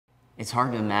It's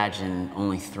hard to imagine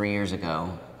only 3 years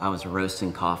ago, I was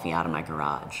roasting coffee out of my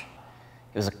garage.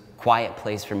 It was a quiet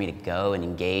place for me to go and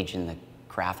engage in the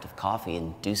craft of coffee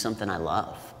and do something I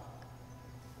love.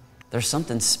 There's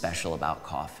something special about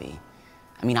coffee.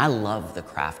 I mean, I love the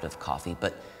craft of coffee,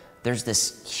 but there's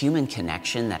this human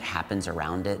connection that happens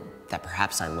around it that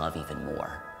perhaps I love even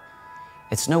more.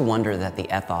 It's no wonder that the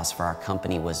ethos for our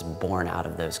company was born out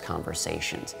of those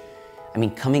conversations. I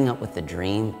mean, coming up with the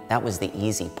dream, that was the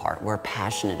easy part. We're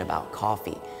passionate about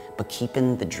coffee, but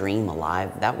keeping the dream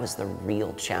alive, that was the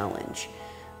real challenge.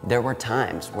 There were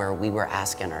times where we were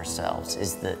asking ourselves,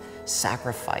 is the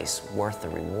sacrifice worth the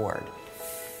reward?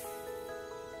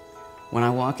 When I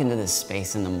walk into this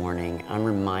space in the morning, I'm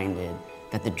reminded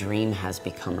that the dream has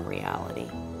become a reality.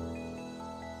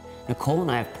 Nicole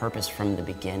and I have purposed from the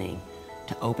beginning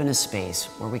to open a space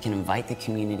where we can invite the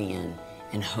community in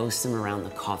and host them around the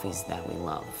coffees that we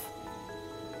love.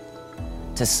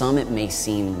 To some, it may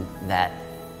seem that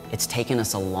it's taken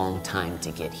us a long time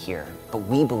to get here, but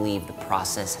we believe the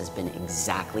process has been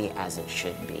exactly as it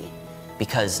should be.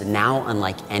 Because now,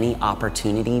 unlike any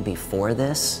opportunity before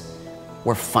this,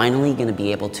 we're finally gonna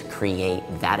be able to create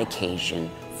that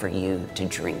occasion for you to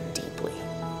drink deeply.